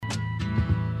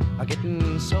are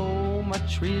getting so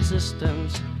much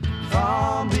resistance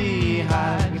from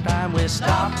behind. Time we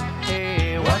stop.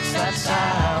 Hey, what's that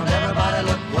sound? Everybody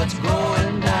look what's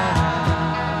going down.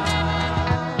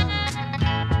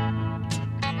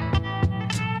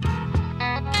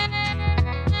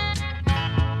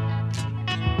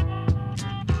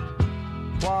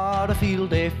 What a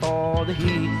field day for the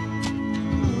heat.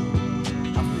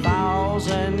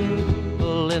 1,000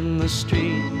 people in the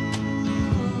street,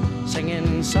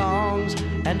 singing songs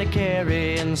and a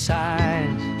carrying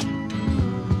signs.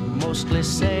 Mostly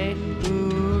say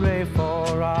hooray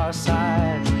for our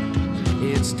side.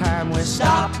 It's time we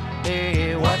stop.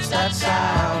 Hey, what's that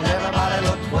sound? Everybody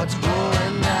look what's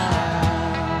going down.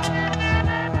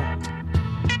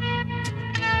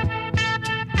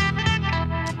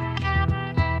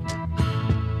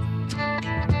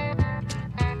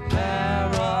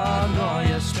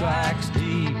 Paranoia strikes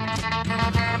deep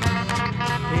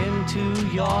into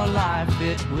your life,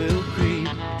 it will creep.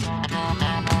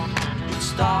 It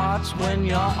starts when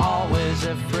you're always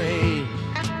afraid.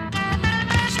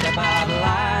 Step out of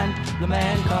line, the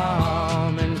man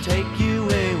come and take you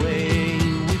away.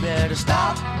 We better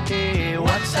stop. Hey,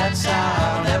 what's that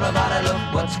sound? Everybody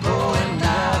look what's going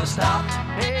down. Stop.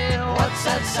 Hey, what's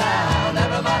that sound?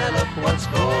 Everybody look what's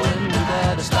going. We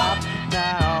better stop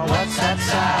now. What's that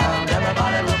sound?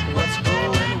 Everybody look what's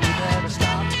going. We better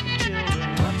stop.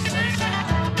 Children, what's that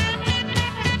sound?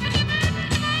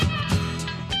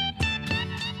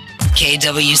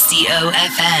 KWCO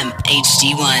FM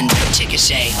HD1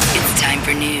 Chickasha. It's time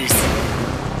for news.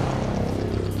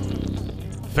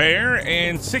 Fair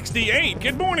and 68.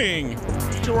 Good morning.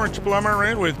 George Plummer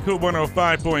in with KOOL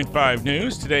 105.5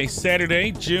 News. Today,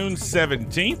 Saturday, June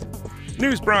 17th.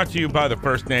 News brought to you by the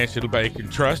First National Bank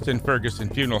and Trust and Ferguson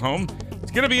Funeral Home.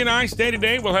 It's going to be a nice day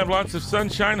today. We'll have lots of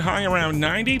sunshine, high around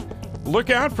 90. Look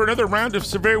out for another round of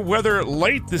severe weather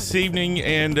late this evening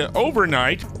and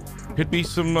overnight. Could be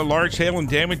some large hail and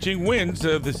damaging winds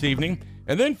this evening.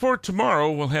 And then for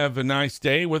tomorrow, we'll have a nice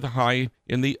day with a high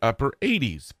in the upper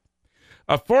 80s.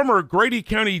 A former Grady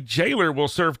County jailer will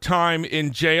serve time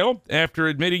in jail after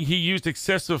admitting he used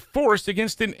excessive force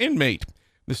against an inmate.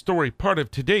 The story part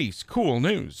of today's KOOL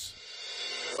News.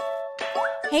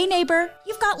 Hey neighbor,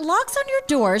 you've got locks on your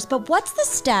doors, but what's the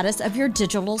status of your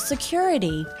digital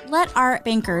security? Let our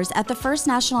bankers at the First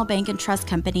National Bank and Trust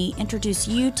Company introduce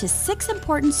you to 6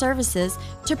 important services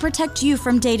to protect you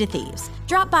from data thieves.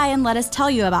 Drop by and let us tell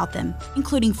you about them,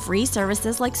 including free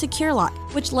services like SecureLock,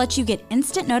 which lets you get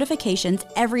instant notifications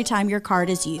every time your card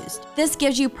is used. This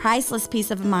gives you priceless peace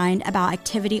of mind about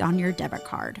activity on your debit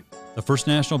card. The First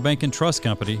National Bank and Trust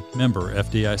Company, member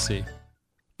FDIC.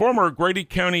 Former Grady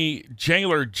County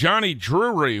jailer Johnny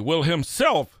Drury will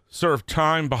himself serve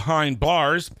time behind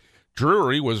bars.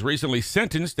 Drury was recently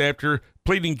sentenced after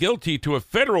pleading guilty to a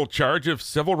federal charge of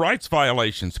civil rights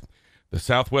violations. The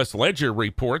Southwest Ledger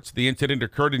reports the incident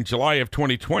occurred in July of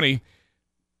 2020.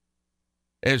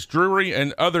 As Drury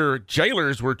and other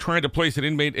jailers were trying to place an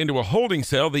inmate into a holding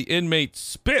cell, the inmate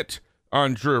spit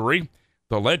on Drury.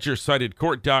 The Ledger cited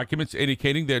court documents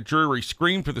indicating that Drury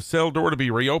screamed for the cell door to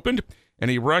be reopened, and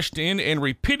he rushed in and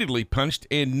repeatedly punched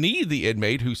and kneed the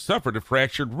inmate, who suffered a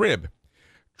fractured rib.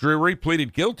 Drury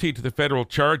pleaded guilty to the federal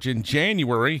charge in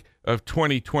January of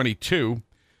 2022.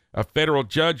 A federal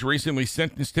judge recently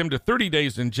sentenced him to 30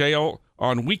 days in jail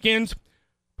on weekends,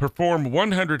 perform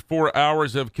 104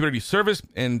 hours of community service,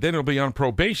 and then he'll be on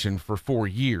probation for 4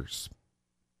 years.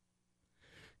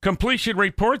 Completion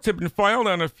reports have been filed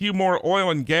on a few more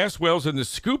oil and gas wells in the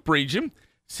Scoop region.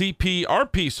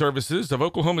 CPRP services of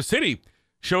Oklahoma City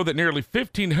show that nearly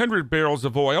 1,500 barrels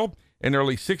of oil and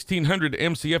nearly 1,600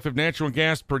 MCF of natural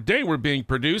gas per day were being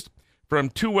produced from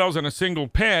 2 wells on a single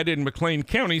pad in McLean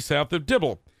County, south of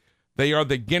Dibble. They are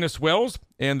the Guinness wells,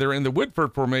 and they're in the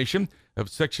Woodford Formation of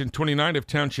Section 29 of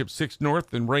Township 6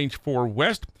 North and Range 4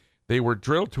 West. They were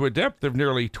drilled to a depth of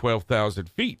nearly 12,000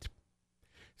 feet.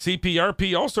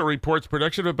 CPRP also reports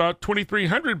production of about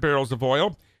 2,300 barrels of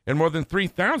oil and more than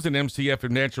 3,000 MCF of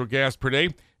natural gas per day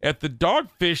at the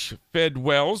Dogfish-fed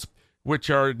wells, which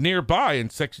are nearby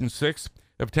in Section 6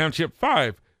 of Township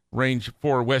 5, Range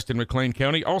 4 West in McLean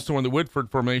County, also in the Woodford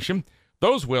Formation.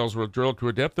 Those wells were drilled to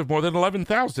a depth of more than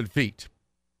 11,000 feet.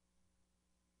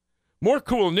 More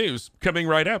cool news coming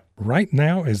right up. Right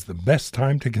now is the best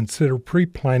time to consider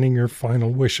pre-planning your final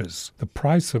wishes. The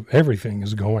price of everything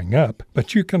is going up,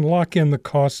 but you can lock in the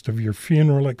cost of your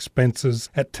funeral expenses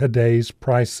at today's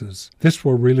prices. This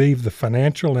will relieve the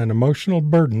financial and emotional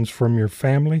burdens from your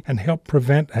family and help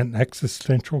prevent an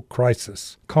existential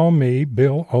crisis. Call me,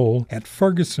 Bill Ohl, at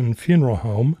Ferguson Funeral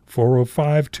Home,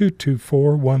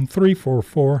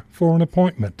 405-224-1344 for an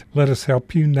appointment. Let us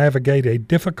help you navigate a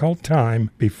difficult time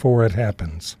before it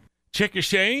happens.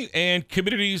 Chickasha and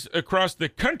communities across the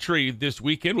country this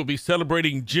weekend will be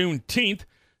celebrating Juneteenth.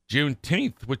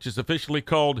 Juneteenth, which is officially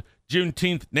called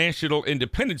Juneteenth National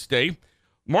Independence Day,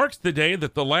 marks the day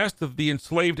that the last of the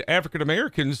enslaved African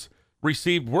Americans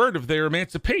received word of their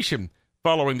emancipation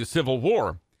following the Civil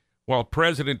War. While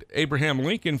President Abraham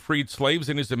Lincoln freed slaves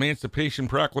in his Emancipation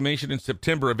Proclamation in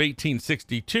September of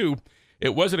 1862,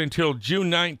 it wasn't until June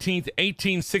 19,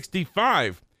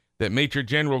 1865, that Major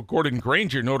General Gordon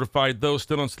Granger notified those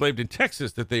still enslaved in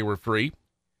Texas that they were free.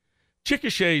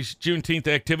 Chickasha's Juneteenth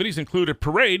activities include a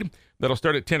parade that'll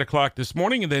start at 10 o'clock this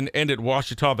morning and then end at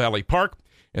Ouachita Valley Park.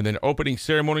 And then opening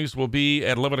ceremonies will be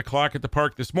at 11 o'clock at the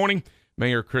park this morning.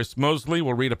 Mayor Chris Mosley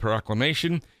will read a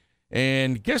proclamation.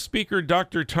 And guest speaker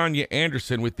Dr. Tanya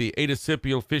Anderson with the Ada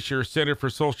Scipio Fisher Center for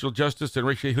Social Justice and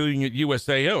Racial Healing at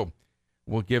USAO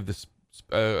will give this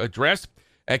address.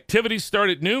 Activities start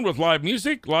at noon with live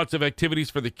music, lots of activities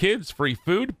for the kids, free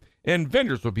food, and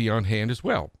vendors will be on hand as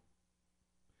well.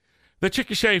 The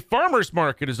Chickasha Farmers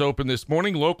Market is open this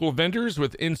morning. Local vendors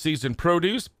with in-season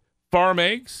produce, farm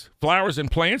eggs, flowers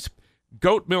and plants,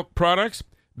 goat milk products,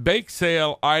 bake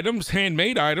sale items,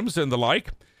 handmade items, and the like.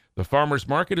 The Farmers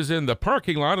Market is in the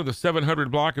parking lot of the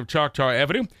 700 block of Choctaw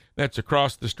Avenue. That's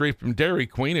across the street from Dairy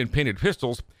Queen and Painted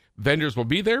Pistols. Vendors will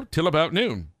be there till about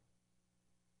noon.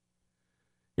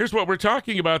 Here's what we're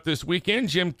talking about this weekend.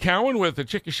 Jim Cowan with the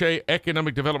Chickasha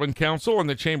Economic Development Council and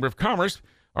the Chamber of Commerce,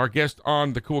 our guest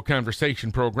on the Cool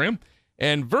Conversation program.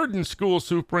 And Verdon School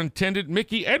Superintendent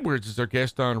Mickey Edwards is our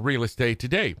guest on Real Estate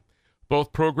Today.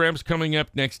 Both programs coming up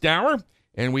next hour,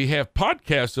 and we have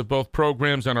podcasts of both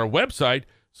programs on our website,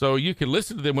 so you can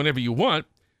listen to them whenever you want.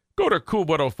 Go to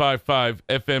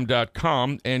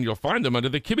cool1055fm.com, and you'll find them under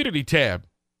the Community tab.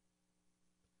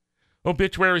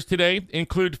 Obituaries today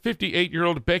include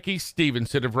 58-year-old Becky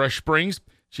Stevenson of Rush Springs.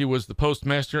 She was the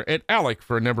postmaster at Alec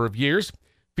for a number of years.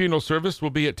 Funeral service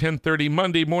will be at 10:30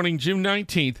 Monday morning, June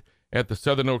 19th, at the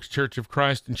Southern Oaks Church of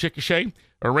Christ in Chickasha.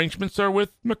 Arrangements are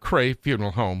with McCrae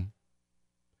Funeral Home.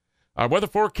 Our weather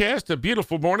forecast, a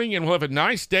beautiful morning, and we'll have a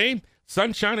nice day.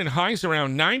 Sunshine and highs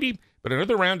around 90, but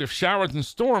another round of showers and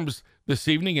storms this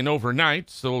evening and overnight,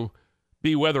 so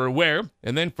be weather aware.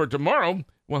 And then for tomorrow,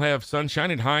 we'll have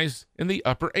sunshine and highs in the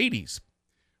upper 80s.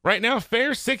 Right now,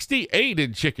 fair 68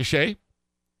 in Chickasha.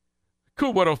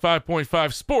 Cool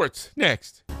 105.5 Sports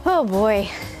next. Oh boy,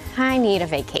 I need a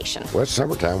vacation. Well, it's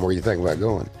summertime. Where you thinking about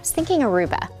going? I was thinking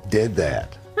Aruba. Did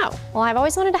that. Oh, well, I've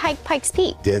always wanted to hike Pikes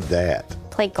Peak. Did that.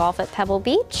 Play golf at Pebble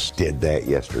Beach. Did that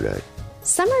yesterday.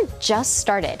 Summer just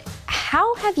started.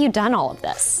 How have you done all of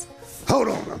this? Hold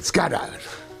on, I'm skydiving.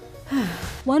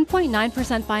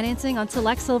 1.9% financing on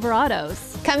select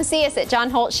Silverados. Come see us at John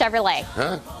Holt Chevrolet.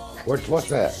 Huh? What's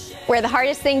that? Where the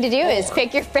hardest thing to do is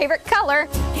pick your favorite color.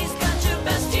 He's got your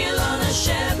best deal on a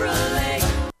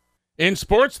Chevrolet. In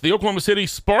sports, the Oklahoma City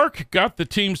Spark got the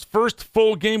team's first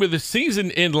full game of the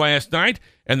season in last night,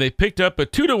 and they picked up a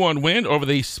 2-1 win over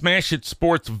the Smash It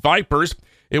Sports Vipers.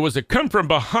 It was a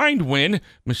come-from-behind win.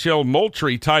 Michelle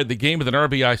Moultrie tied the game with an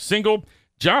RBI single.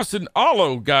 Jocelyn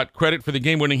Allo got credit for the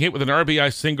game-winning hit with an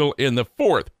RBI single in the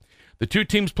fourth. The two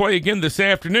teams play again this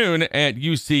afternoon at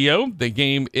UCO. The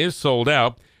game is sold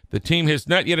out. The team has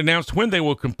not yet announced when they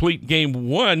will complete Game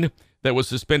 1 that was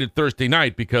suspended Thursday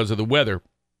night because of the weather.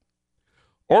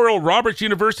 Oral Roberts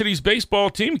University's baseball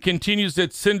team continues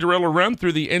its Cinderella run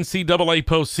through the NCAA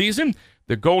postseason.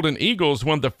 The Golden Eagles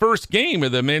won the first game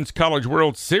of the Men's College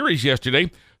World Series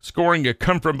yesterday, scoring a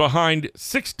come-from-behind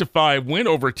 6-5 win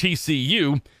over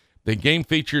TCU. The game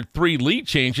featured 3 lead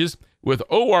changes, with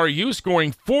ORU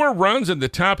scoring 4 runs in the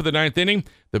top of the 9th inning.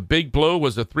 The big blow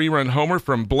was a 3-run homer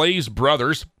from Blaze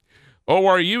Brothers.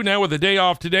 ORU now with a day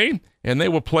off today, and they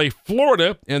will play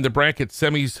Florida in the bracket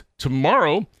semis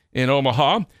tomorrow in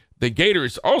Omaha. The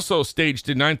Gators also staged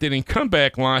a 9th inning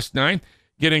comeback last night,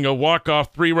 getting a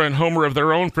walk-off 3-run homer of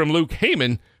their own from Luke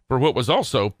Heyman for what was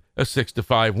also a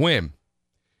 6-5 win.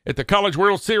 At the College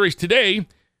World Series today,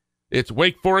 it's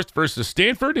Wake Forest versus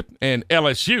Stanford and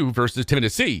LSU versus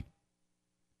Tennessee.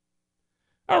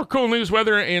 Our cool news,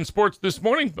 weather, and sports this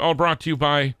morning, all brought to you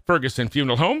by Ferguson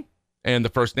Funeral Home and the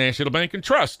First National Bank and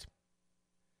Trust.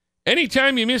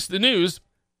 Anytime you miss the news,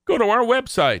 Go to our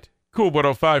website,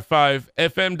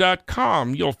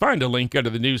 KOOL1055FM.com. You'll find a link under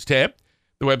the news tab.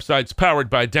 The website's powered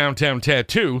by Downtown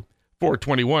Tattoo,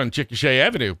 421 Chickasha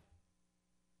Avenue.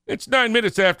 It's 9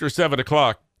 minutes after 7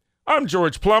 o'clock. I'm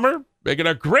George Plummer, making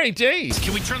a great day.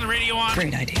 Can we turn the radio on?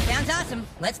 Great idea. Sounds awesome.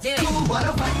 Let's do it. KOOL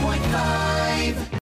 105.5.